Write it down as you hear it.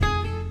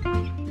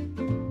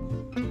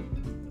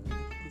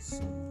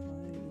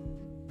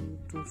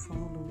will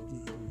follow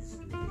Jesus.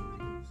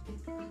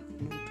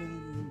 No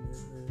turning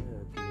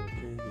back, no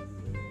turning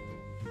back.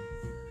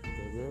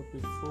 The road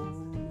before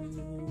me,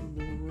 the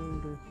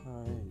world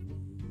behind me.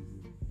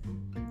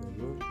 The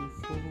road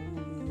before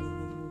me, the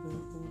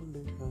world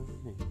behind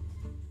me.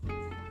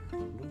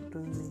 No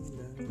turning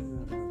back,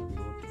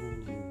 no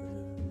turning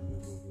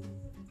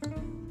back.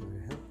 My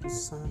help is